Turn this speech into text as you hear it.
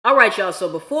Alright y'all, so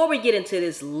before we get into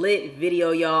this lit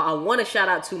video, y'all, I want to shout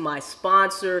out to my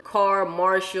sponsor,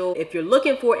 CarMarshal. If you're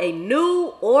looking for a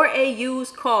new or a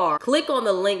used car, click on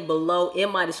the link below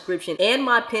in my description and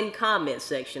my pinned comment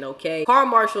section, okay?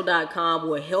 CarMarshal.com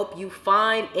will help you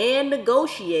find and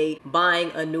negotiate buying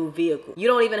a new vehicle. You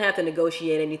don't even have to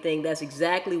negotiate anything. That's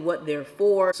exactly what they're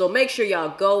for. So make sure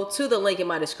y'all go to the link in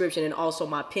my description and also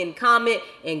my pinned comment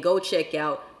and go check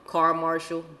out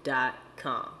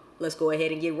CarMarshal.com. Let's go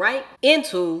ahead and get right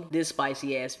into this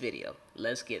spicy ass video.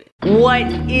 Let's get it. What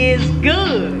is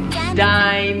good?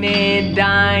 Diamond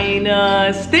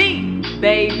Dynasty,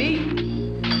 baby.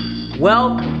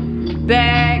 Welcome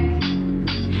back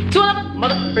to another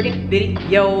motherfucking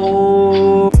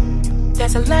video.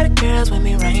 There's a lot of girls with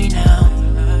me right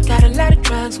now. Got a lot of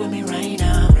drugs with me right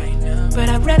now. But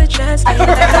I'd rather just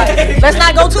let's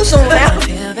not go too soon now. I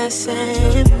feel the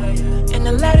same. And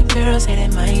a lot of girls hate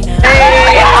it mine now.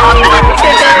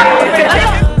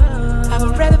 I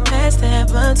would rather pass that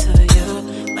one to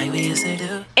you, like we used to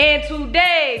do. And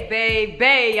today,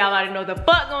 baby, y'all already know the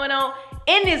fuck going on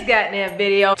in this goddamn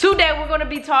video. Today, we're gonna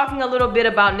be talking a little bit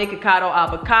about Nikocado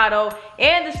Avocado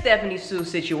and the Stephanie Sue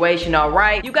situation, all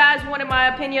right? You guys wanted my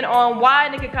opinion on why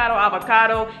Nikocado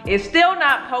Avocado is still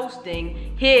not posting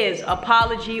his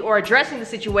apology or addressing the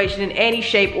situation in any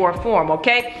shape or form,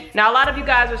 okay? Now, a lot of you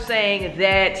guys are saying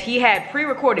that he had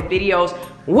pre-recorded videos,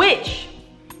 which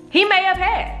he may have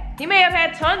had. He may have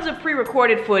had tons of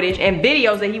pre-recorded footage and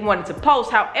videos that he wanted to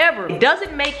post. However, it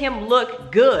doesn't make him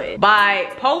look good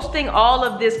by posting all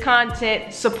of this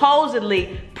content,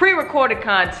 supposedly pre-recorded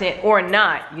content or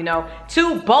not, you know,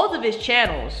 to both of his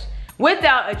channels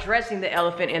without addressing the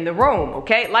elephant in the room,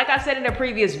 okay? Like I said in a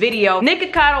previous video,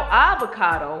 Nikocado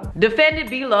Avocado defended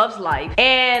Bloveslife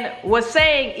and was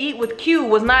saying Eat with Q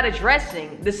was not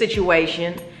addressing the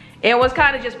situation and was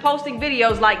kind of just posting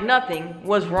videos like nothing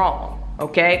was wrong.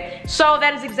 Okay, so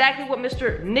that is exactly what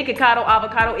Mr. Nikocado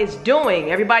Avocado is doing.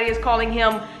 Everybody is calling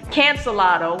him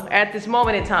cancelado at this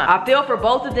moment in time. I feel for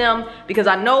both of them because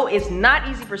I know it's not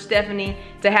easy for Stephanie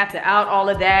to have to out all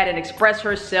of that and express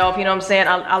herself, you know what I'm saying?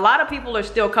 A lot of people are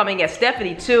still coming at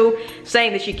Stephanie too,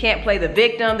 saying that she can't play the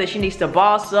victim, that she needs to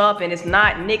boss up, and it's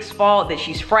not Nick's fault, that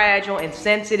she's fragile and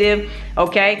sensitive,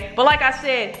 okay? But like I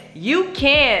said, you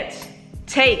can't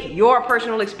take your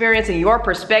personal experience and your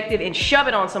perspective and shove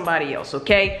it on somebody else,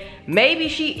 okay? Maybe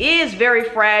she is very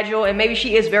fragile and maybe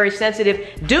she is very sensitive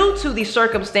due to the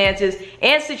circumstances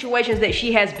and situations that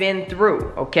she has been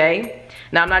through, okay?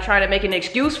 Now, I'm not trying to make an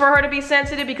excuse for her to be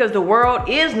sensitive because the world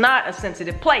is not a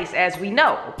sensitive place, as we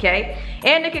know, okay?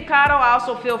 And Nikocado, I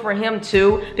also feel for him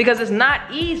too, because it's not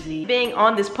easy being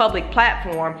on this public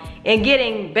platform and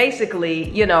getting basically,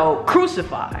 you know,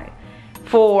 crucified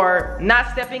for not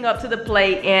stepping up to the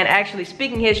plate and actually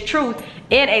speaking his truth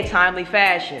in a timely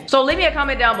fashion. So leave me a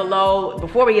comment down below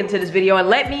before we get into this video and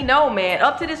let me know, man,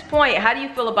 up to this point, how do you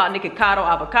feel about Nikocado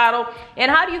Avocado?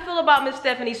 And how do you feel about Miss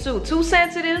Stephanie Sue? Too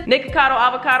sensitive? Nikocado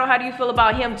Avocado, how do you feel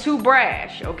about him? Too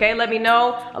brash? Okay, let me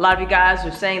know. A lot of you guys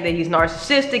are saying that he's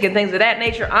narcissistic and things of that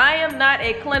nature. I am not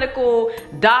a clinical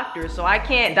doctor, so I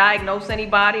can't diagnose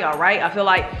anybody, all right? I feel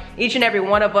like each and every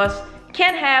one of us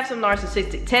can have some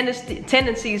narcissistic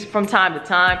tendencies from time to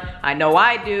time. I know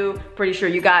I do. Pretty sure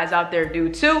you guys out there do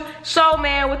too. So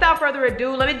man, without further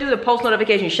ado, let me do the post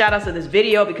notification shout outs of this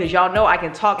video because y'all know I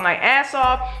can talk my ass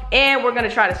off and we're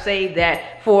gonna try to save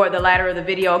that for the latter of the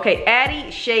video. Okay, Addie,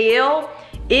 Shael,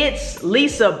 It's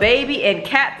Lisa Baby, and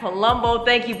Kat Palumbo.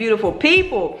 Thank you, beautiful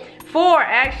people, for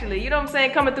actually, you know what I'm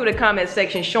saying, coming through the comment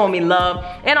section, showing me love,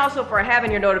 and also for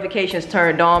having your notifications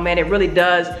turned on, man. It really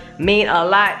does mean a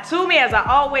lot to me. As I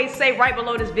always say right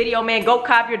below this video, man, go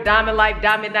cop your Diamond Life,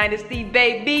 Diamond Dynasty,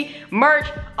 baby merch.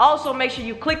 Also, make sure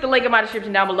you click the link in my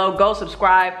description down below. Go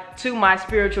subscribe to my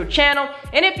spiritual channel.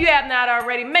 And if you have not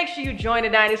already, make sure you join the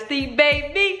Dynasty,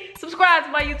 baby. Subscribe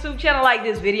to my YouTube channel, like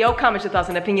this video, comment your thoughts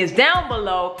and opinions down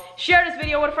below. Share this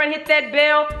video with a friend, hit that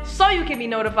bell so you can be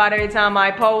notified every time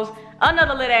I post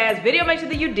another lit ass video. Make sure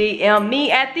that you DM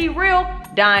me at The Real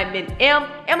Diamond M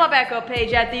and my backup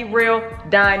page at The Real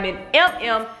Diamond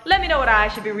MM. Let me know what I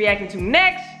should be reacting to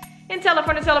next. And tell a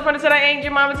friend to tell a friend to tell their Aunt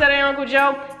your mama, tell their Uncle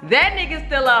Joe. That nigga's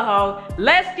still a hoe.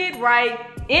 Let's get right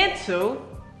into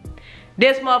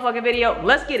this motherfucking video.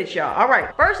 Let's get it, y'all. All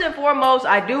right, first and foremost,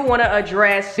 I do want to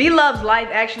address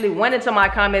BLVSlife actually went into my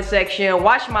comment section,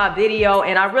 watched my video,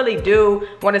 and I really do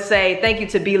want to say thank you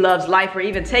to BLVSlife for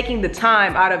even taking the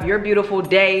time out of your beautiful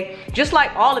day, just like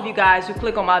all of you guys who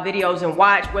click on my videos and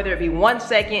watch, whether it be 1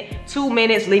 second, 2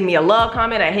 minutes, leave me a love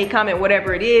comment, a hate comment,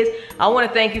 whatever it is. I want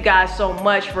to thank you guys so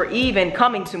much for even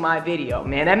coming to my video,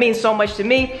 man. That means so much to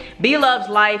me.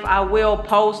 BLVSlife, I will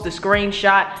post the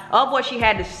screenshot of what she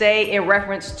had to say in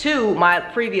reference to my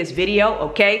previous video,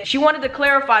 okay? She wanted to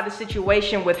clarify the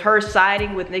situation with her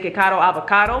siding with Nikocado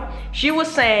Avocado. She was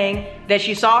saying that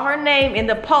she saw her name in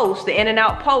the post, the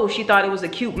In-N-Out post. She thought it was a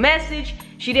cute message.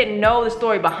 She didn't know the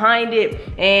story behind it,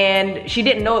 and she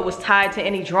didn't know it was tied to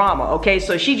any drama, okay?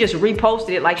 So she just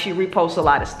reposted it like she reposts a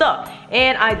lot of stuff.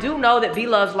 And I do know that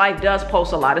BLVSlife does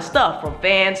post a lot of stuff from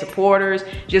fans, supporters,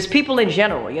 just people in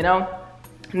general, you know?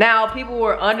 Now, people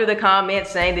were under the comments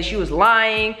saying that she was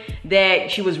lying, that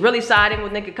she was really siding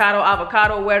with Nikocado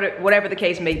Avocado, whatever the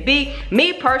case may be.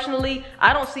 Me personally,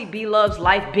 I don't see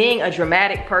BLVSlife being a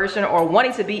dramatic person or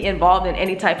wanting to be involved in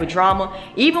any type of drama.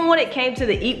 Even when it came to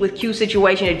the Eat With Q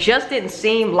situation, it just didn't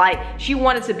seem like she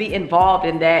wanted to be involved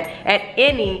in that at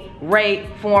any rate,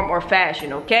 form, or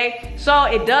fashion, okay? So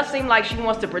it does seem like she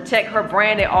wants to protect her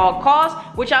brand at all costs,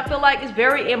 which I feel like is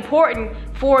very important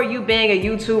for you being a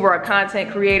YouTuber or a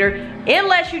content creator,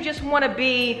 unless you just want to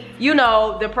be, you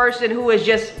know, the person who is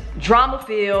just drama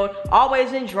filled,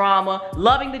 always in drama,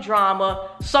 loving the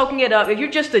drama, soaking it up. If you're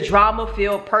just a drama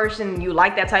filled person and you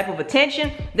like that type of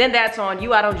attention, then that's on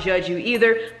you. I don't judge you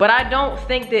either, but I don't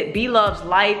think that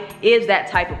BLVSlife is that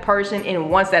type of person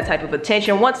and wants that type of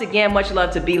attention. Once again, much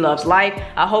love to BLVSlife.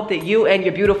 I hope that you and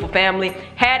your beautiful family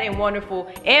had a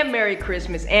wonderful and Merry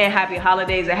Christmas and Happy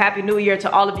Holidays and Happy New Year to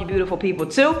all of you beautiful people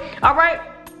too. All right.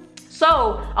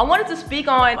 So I wanted to speak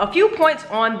on a few points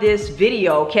on this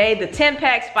video, okay? The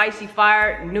 10-pack spicy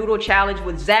fire noodle challenge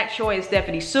with Zach, Choi, and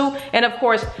Stephanie Sue, and of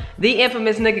course, the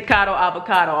infamous Nikocado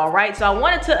Avocado, all right? So I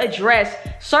wanted to address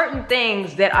certain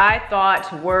things that I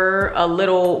thought were a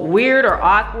little weird or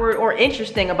awkward or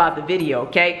interesting about the video,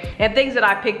 okay? And things that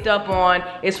I picked up on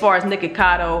as far as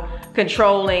Nikocado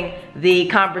controlling the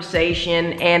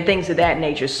conversation and things of that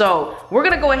nature. So we're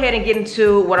gonna go ahead and get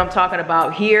into what I'm talking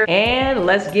about here, and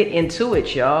let's get into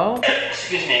it, y'all.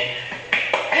 Excuse me.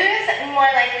 Who's more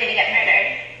likely to get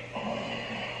murdered?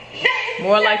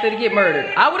 More likely to get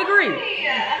murdered. I would agree.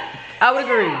 Yeah. I would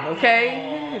agree,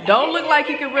 okay? Don't look like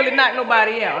you can really knock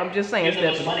nobody out. I'm just saying,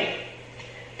 Stephanie. Money.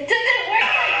 It doesn't work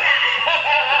like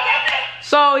that.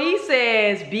 So he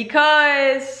says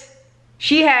because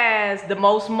she has the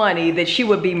most money that she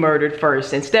would be murdered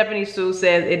first. And Stephanie Sue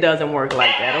says it doesn't work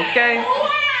like that, okay? Wow.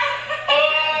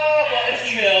 Oh, well, it's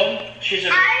true. She's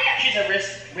a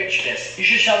rich Biss. You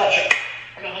should sell that shit.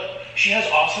 She has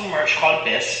awesome merch called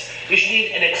Biss. You should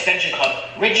need an extension called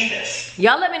Rich Biss.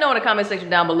 Y'all let me know in the comment section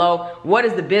down below, what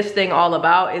is the Biss thing all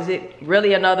about? Is it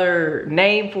really another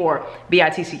name for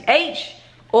B-I-T-C-H?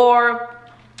 Or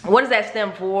what does that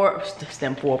stem for?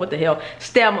 Stem for, what the hell?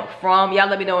 Stem from? Y'all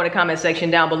let me know in the comment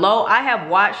section down below. I have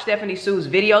watched Stephanie Sue's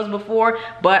videos before,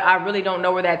 but I really don't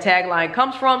know where that tagline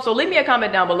comes from. So leave me a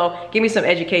comment down below. Give me some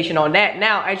education on that.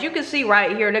 Now, as you can see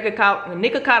right here,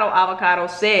 Nikocado Avocado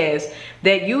says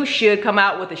that you should come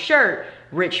out with a shirt,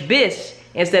 Rich Biss,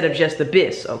 instead of just the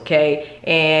Biss, okay?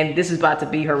 And this is about to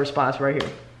be her response right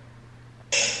here.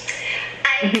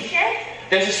 I'm sure.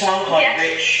 There's a song called Yes.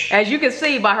 Rich. As you can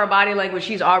see by her body language,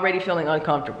 she's already feeling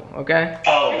uncomfortable, okay?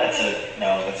 Oh, that's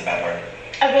a bad word.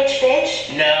 A rich bitch?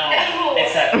 No, No.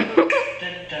 it's a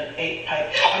dun, 8 pipe.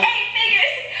 8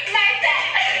 figures. Like that.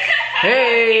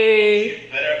 Hey!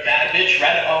 You better bad bitch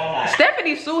ride it all night.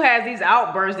 Stephanie Sue has these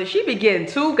outbursts that she be getting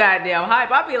too goddamn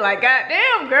hype. I be like,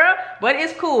 goddamn, girl. But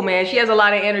it's cool, man. She has a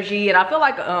lot of energy, and I feel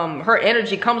like her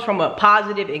energy comes from a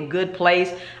positive and good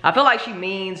place. I feel like she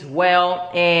means well,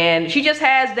 and she just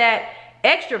has that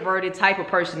extroverted type of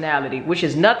personality, which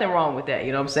is nothing wrong with that,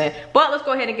 you know what I'm saying? But let's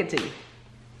go ahead and continue.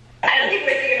 I don't think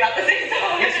we're thinking about the same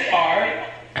song. Yes, we are.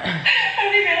 Are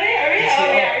we really? Are we? Yes, Oh,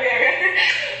 we yeah, are. we are.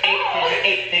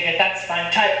 Eight figure, that's my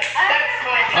type. That's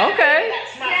my type. Okay.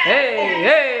 That's my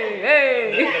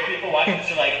Hey. The people watching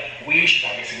this are like, we should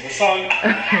probably sing the song.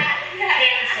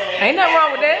 Ain't nothing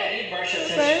wrong with that. Any verse that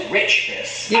says Rich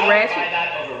Biss. Get I would ratchet. buy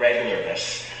that over regular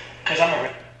Biss. Because I'm a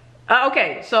rich.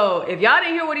 Okay, so if y'all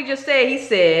didn't hear what he just said, he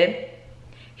said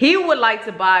he would like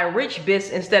to buy Rich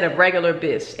Biss instead of regular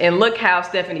Biss. And look how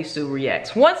Stephanie Sue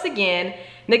reacts. Once again,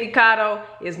 Nikocado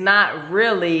is not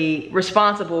really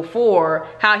responsible for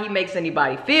how he makes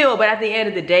anybody feel, but at the end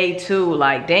of the day too,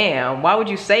 like, damn, why would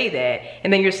you say that?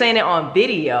 And then you're saying it on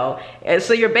video. And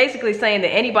so you're basically saying that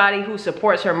anybody who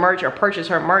supports her merch or purchases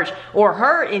her merch, or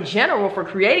her in general for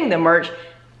creating the merch,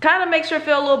 kind of makes her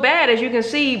feel a little bad, as you can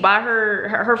see by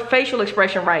her facial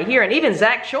expression right here. And even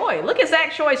Zach Choi, look at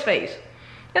Zach Choi's face.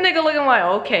 And nigga looking like,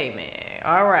 okay, man,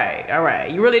 all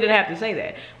right. You really didn't have to say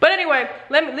that. But anyway,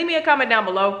 leave me a comment down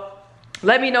below.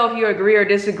 Let me know if you agree or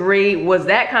disagree. Was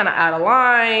that kind of out of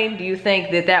line? Do you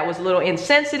think that that was a little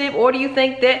insensitive? Or do you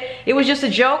think that it was just a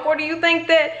joke? Or do you think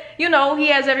that, you know, he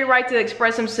has every right to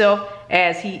express himself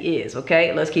as he is?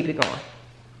 Okay, let's keep it going.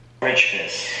 Rich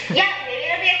kiss. Yeah, maybe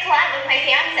it'll be a collab with my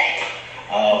fiance.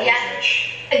 Oh, Yeah. he's rich.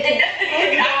 I did not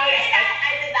say that.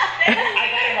 I did not say that. I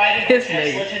got to ride in This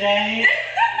Tesla nigga. today.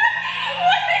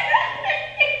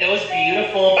 It was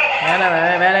beautiful. Hey,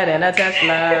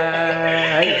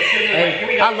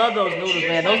 I love those noodles,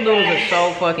 man. Those noodles are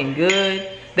so fucking good.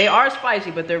 They are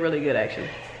spicy, but they're really good, actually.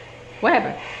 What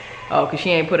happened? Oh, because she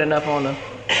ain't put enough on them.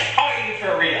 Are you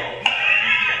for real?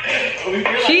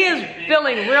 She is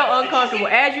feeling real uncomfortable.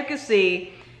 As you can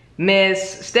see,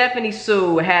 Miss Stephanie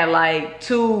Sue had like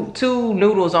two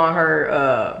noodles on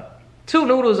her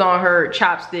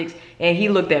chopsticks, and he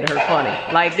looked at her funny.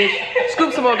 Like, bitch,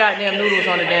 scoop some more goddamn noodles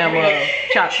on the damn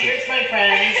chopsticks. Cheers, my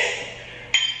friends.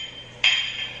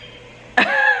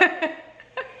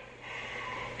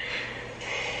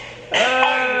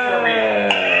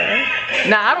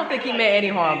 Nah, I don't think he meant any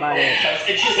harm by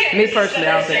that. Me personally, I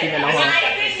don't think he meant no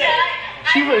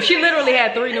harm. She literally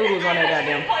had 3 noodles on that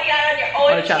goddamn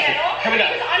on the chopstick. Here we go.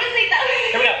 Honestly, that was.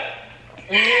 Here we go.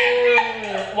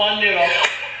 One noodle.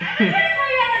 I'm gonna call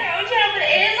you out on your own channel, but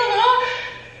it is a little.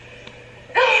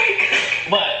 Oh my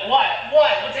god. What?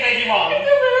 What did I do wrong? It's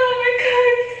a little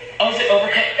overcooked. Oh, is it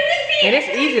overcooked? And it's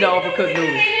easy to overcook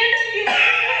noodles.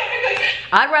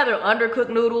 I'd rather undercook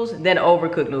noodles than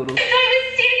overcook noodles. I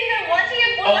was standing there watching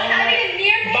it boil, having a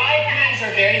near my knees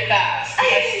are very fast. I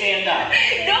stand up.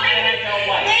 No, and I don't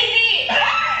like. Lazy.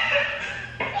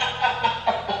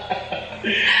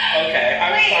 Okay,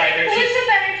 I'm sorry. There's Who's just the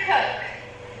better cook?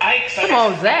 Come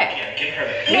on, Zach. Yeah, give her.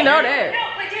 You know that. No,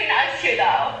 between us two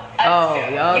though. Oh,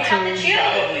 y'all You have to two. choose.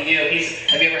 Probably you.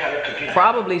 Have you ever had her cooking?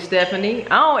 Probably Stephanie. I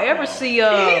don't ever see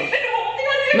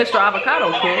Mr.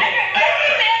 Avocado cook. Oh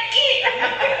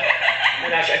my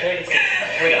gosh, I feel like it's good.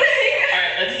 Here we go.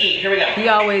 Alright, let's eat. Here we go. He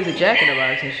always a jacket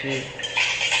about some shit.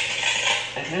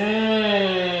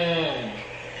 Mmm.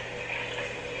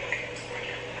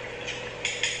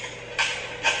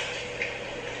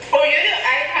 Oh, you do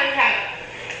eye contact.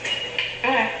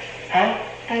 Okay. Huh?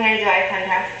 I'm gonna do eye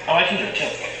contact. Oh, I can do it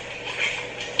too.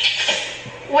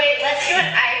 Wait, let's do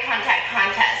an eye contact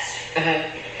contest.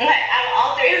 Mm-hmm. Okay,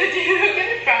 all 3 of you who can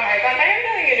strong eye contact. I'm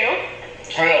telling you do.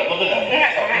 Hurry up, look at them.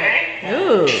 Okay,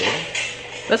 Ooh.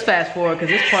 Let's fast forward because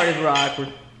this part is real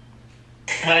awkward.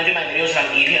 When I do my videos and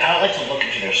I'm eating, I don't like to look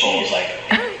into their souls, like,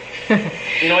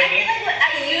 you know what I I mean? feel like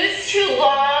I used to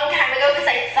long time ago because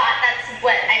I thought that's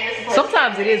what I was supposed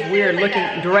Sometimes to it do. is weird looking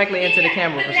directly into the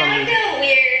camera for some But now I reason. feel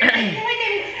weird. I feel like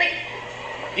I'm like,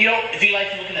 You know, do you like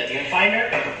to look in the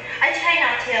viewfinder? I try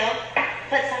not to,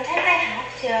 but sometimes I have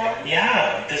to.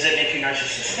 Yeah. Does it make you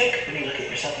narcissistic when you look at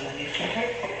yourself in the viewfinder?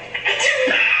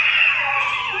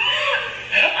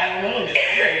 I don't know, I'm just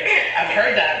curious. I've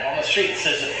heard that on the streets,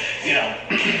 you know,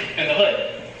 in the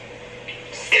hood.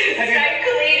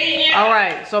 All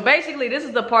right, so basically this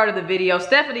is the part of the video.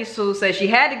 Stephanie Sue says she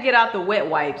had to get out the wet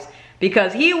wipes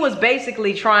because he was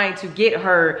basically trying to get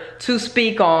her to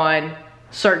speak on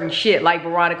certain shit like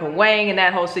Veronica Wang and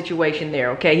that whole situation there,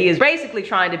 okay? He is basically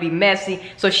trying to be messy,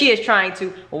 so she is trying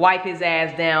to wipe his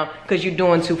ass down because you're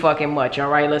doing too fucking much. All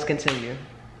right, let's continue.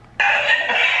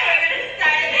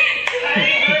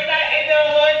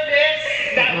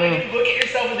 When you look at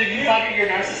yourself in the viewfinder, you're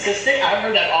narcissistic. I've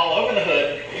heard that all over the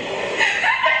hood.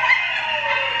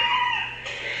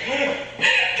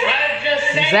 I'm just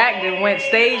saying. Zach then went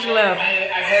stage left.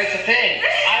 I heard it's a thing.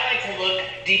 I like to look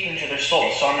deep into their soul,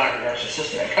 so I'm not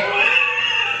narcissistic.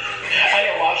 I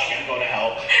don't watch me, I'm going to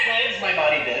hell. Cleanse my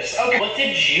body this. Okay. What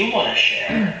did you want to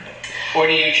share? Or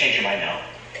do you change your mind now?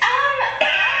 I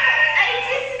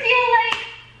just feel like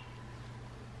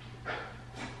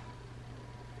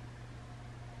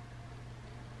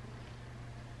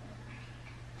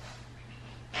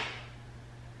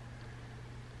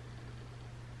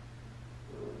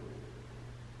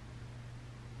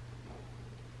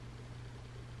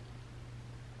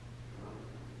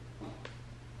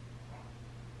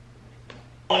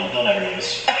They'll never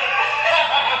notice. I'm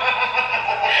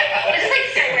just like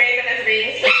so wearing them as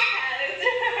rings.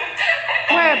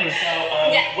 Wait,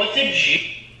 What did you?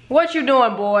 What you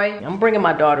doing, boy? I'm bringing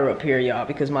my daughter up here, y'all,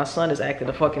 because my son is acting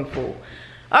a fucking fool.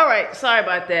 All right, sorry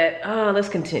about that. Let's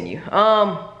continue. Hold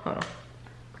on.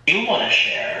 Do you want to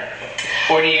share,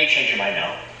 or do you change your mind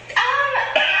now?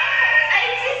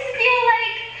 I just feel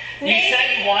like You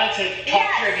said you wanted to talk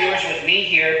to your viewers with me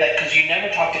here, because you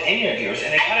never talked to any of your viewers,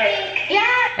 and they kind of.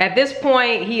 At this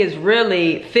point, he is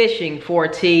really fishing for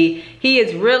tea. He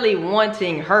is really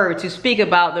wanting her to speak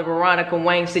about the Veronica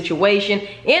Wang situation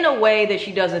in a way that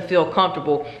she doesn't feel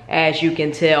comfortable, as you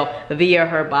can tell via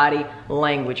her body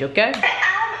language, okay? Okay, so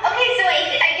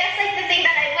I guess like the thing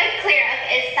that I would clear up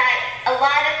is that a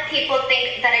lot of people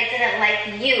think that I didn't like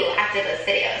you after those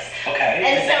videos. Okay,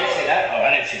 and did you say that? Oh,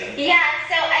 I didn't see them. Yeah,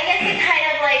 so I guess it kind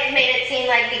of like made it seem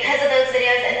like because of those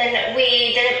videos, and then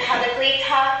we didn't publicly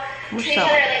talk to each other,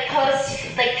 like post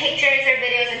like pictures or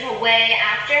videos until way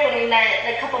after when we met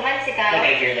like a couple months ago.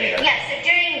 Like a year later. Yeah, so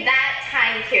during that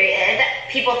time period,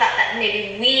 people thought that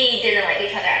maybe we didn't like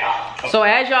each other at all. So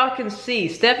as y'all can see,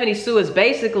 Stephanie Sue is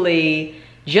basically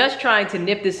just trying to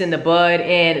nip this in the bud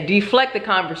and deflect the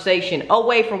conversation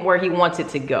away from where he wants it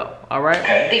to go, all right?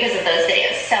 Okay. Because of those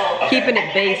videos, so Keeping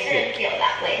it I basic. didn't feel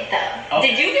that way though. Okay.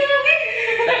 Did you feel that way?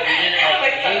 That you didn't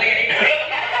like me?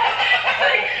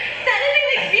 That didn't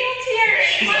like feel tears.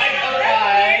 She's like,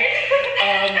 alright.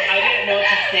 I didn't know what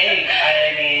to think.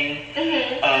 I mean,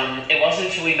 it wasn't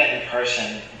until we met in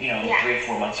person, you know, 3 or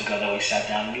 4 months ago that we sat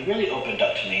down and you really opened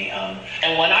up to me.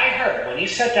 And when you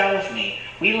sat down with me,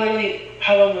 we literally,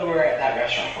 how long we were at that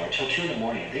restaurant for? Until 2 in the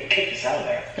morning. They kicked us out of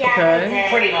there. Yeah, Okay. we did.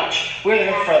 Pretty much. We were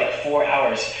there for like 4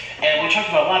 hours. And we talked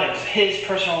about a lot of his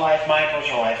personal life, my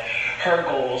personal life, her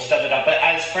goals, stuff like that. But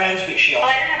as friends, she Oh, also...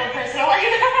 I don't have a personal life.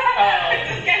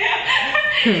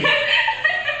 You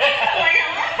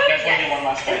guys want to do one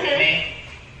last thing with me?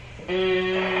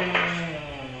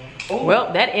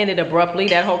 Well, that ended abruptly,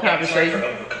 that whole conversation.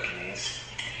 Sorry for overcooking these.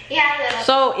 Yeah, a little.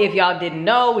 So if y'all didn't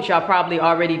know, which y'all probably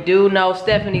already do know,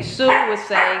 Stephanie Sue was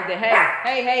saying that,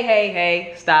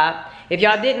 hey, stop. If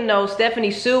y'all didn't know,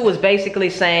 Stephanie Sue was basically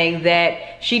saying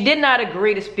that she did not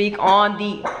agree to speak on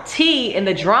the tea and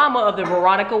the drama of the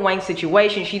Veronica Wang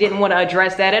situation. She didn't want to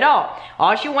address that at all.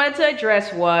 All she wanted to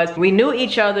address was we knew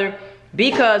each other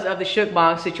because of the Shook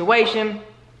Bong situation,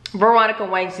 Veronica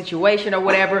Wang situation or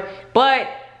whatever, but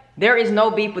there is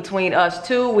no beef between us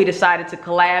two. We decided to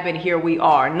collab and here we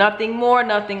are. Nothing more,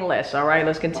 nothing less. All right,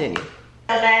 let's continue.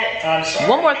 I'm sorry.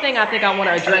 One more thing I think I want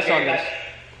to address on this.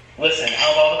 Listen,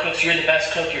 out of all the cooks, you're the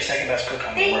best cook, you're second best cook,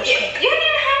 I'm the Thank worst you. cook. You don't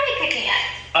even have me cooking yet.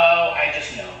 Oh, I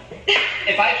just know.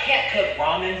 If I can't cook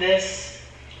ramen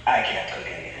I can't cook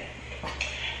anything.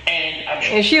 And I'm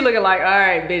sure And she looking like, all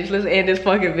right, bitch, let's end this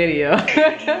fucking video. a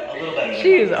little better than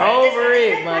She is that. over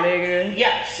it, my nigga.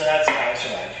 Yeah, so that's how I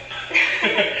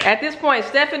survive. At this point,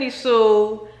 Stephanie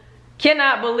Sue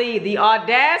cannot believe the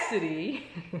audacity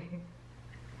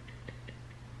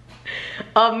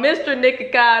of Mr.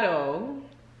 Nikocado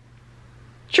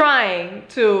trying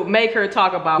to make her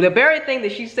talk about the very thing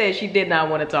that she said she did not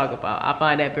want to talk about. I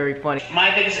find that very funny.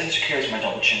 My biggest insecurity is my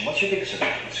double chin. What's your biggest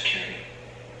insecurity?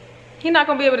 He's not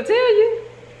gonna be able to tell you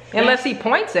unless he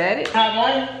points at it. Not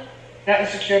one? Not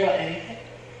insecure about anything?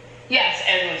 Yes,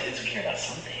 everyone's insecure about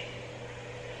something.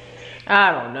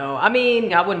 I don't know. I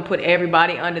mean, I wouldn't put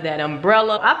everybody under that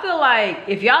umbrella. I feel like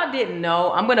if y'all didn't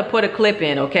know, I'm gonna put a clip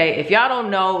in, okay? If y'all don't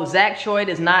know, Zach Choi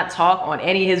does not talk on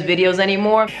any of his videos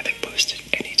anymore. I haven't posted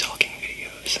any talking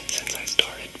videos since I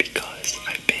started because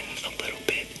I've been a little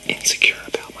bit insecure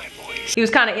about my voice. He was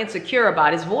kind of insecure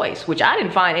about his voice, which I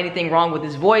didn't find anything wrong with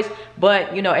his voice,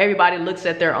 but you know, everybody looks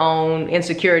at their own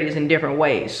insecurities in different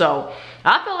ways. So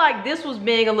I feel like this was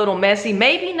being a little messy.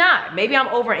 Maybe not. Maybe I'm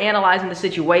overanalyzing the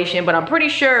situation, but I'm pretty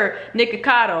sure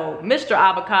Nikocado, Mr.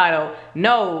 Avocado,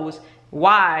 knows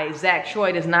why Zach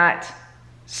Choi does not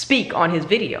speak on his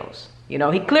videos. You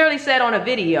know, he clearly said on a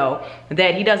video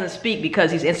that he doesn't speak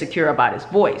because he's insecure about his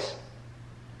voice.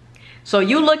 So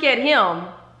you look at him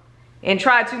and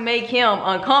try to make him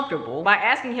uncomfortable by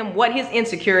asking him what his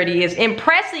insecurity is,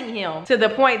 impressing him to the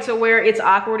point to where it's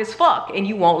awkward as fuck and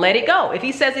you won't let it go. If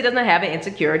he says he doesn't have an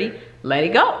insecurity, let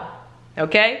it go.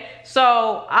 Okay?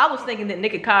 So I was thinking that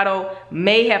Nikocado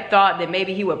may have thought that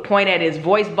maybe he would point at his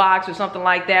voice box or something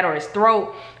like that, or his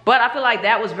throat. But I feel like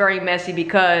that was very messy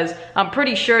because I'm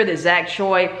pretty sure that Zach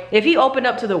Choi, if he opened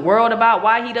up to the world about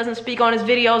why he doesn't speak on his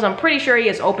videos, I'm pretty sure he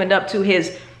has opened up to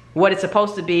his what it's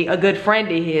supposed to be, a good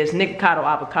friend of his, Nikocado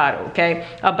Avocado, okay,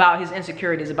 about his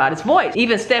insecurities about his voice.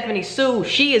 Even Stephanie Sue,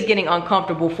 she is getting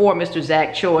uncomfortable for Mr.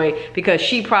 Zach Choi because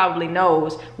she probably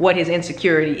knows what his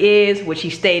insecurity is, which he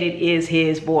stated is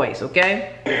his voice,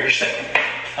 okay?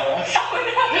 Hello?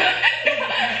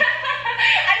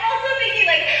 I'm also thinking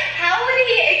like,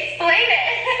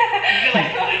 feel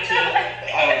like mine too.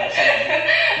 I don't know,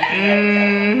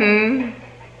 something.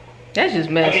 That's just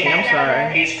messy. I'm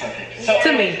sorry. He's perfect. So,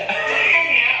 To me.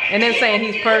 And then saying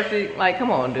he's perfect. Like,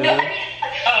 come on, dude. of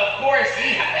course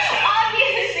he has.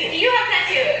 Obviously, you have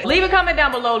that too. Leave a comment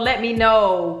down below. Let me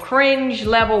know. Cringe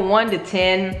level 1 to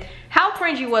 10. How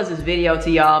cringy was this video to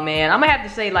y'all, man? I'm gonna have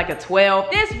to say like a 12.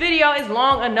 This video is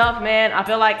long enough, man. I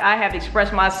feel like I have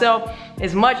expressed myself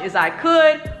as much as I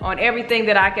could on everything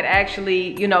that I could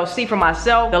actually, you know, see for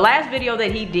myself. The last video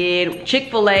that he did,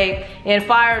 Chick-fil-A and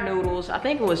fire noodles, I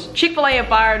think it was Chick-fil-A and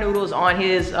fire noodles on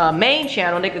his main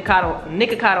channel,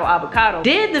 Nikocado Avocado,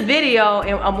 did the video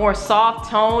in a more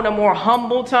soft tone, a more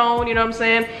humble tone, you know what I'm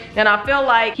saying? And I feel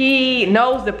like he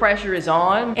knows the pressure is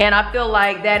on, and I feel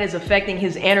like that is affecting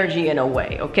his energy in a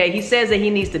way, okay? He says that he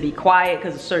needs to be quiet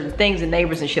because of certain things and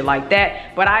neighbors and shit like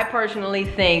that, but I personally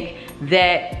think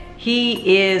that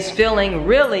he is feeling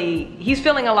he's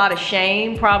feeling a lot of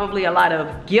shame, probably a lot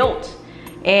of guilt,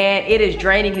 and it is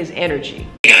draining his energy.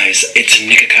 Hey guys, it's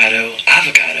Nikocado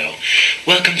Avocado.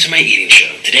 Welcome to my eating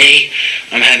show. Today,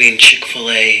 I'm having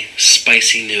Chick-fil-A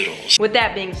spicy noodles. With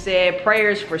that being said,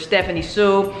 prayers for Stephanie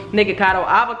Sue, Nikocado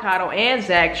Avocado, and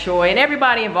Zach Choi, and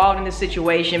everybody involved in this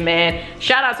situation, man.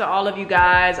 Shout out to all of you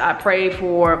guys. I pray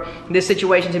for this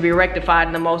situation to be rectified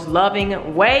in the most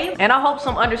loving way, and I hope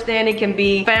some understanding can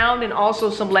be found and also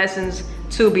some lessons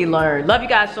to be learned. Love you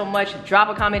guys so much. Drop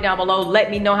a comment down below. Let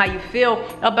me know how you feel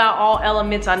about all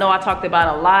elements. I know I talked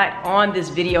about a lot on this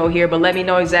video here, but let me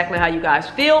know exactly how you guys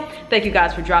feel. Thank you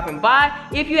guys for dropping by.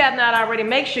 If you have not already,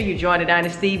 make sure you join the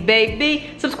Dynasty,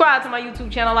 baby. Subscribe to my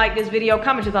YouTube channel, like this video,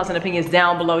 comment your thoughts and opinions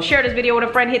down below. Share this video with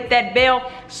a friend, hit that bell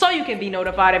so you can be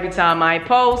notified every time I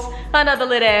post another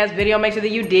lit ass video. Make sure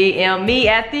that you DM me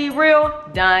at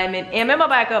TheRealDiamondM and my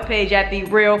backup page at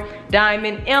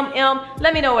TheRealDiamondMM.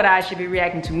 Let me know what I should be reacting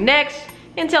to next.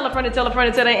 And tell a friend to tell a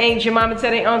friend to tell their Aunt, your mama,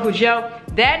 tell their Uncle Joe.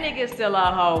 That nigga is still a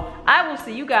hoe. I will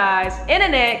see you guys in the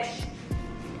next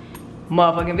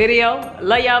motherfucking video.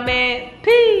 Love y'all, man.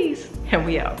 Peace. And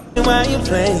we out. Why you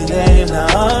play the game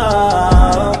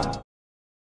now?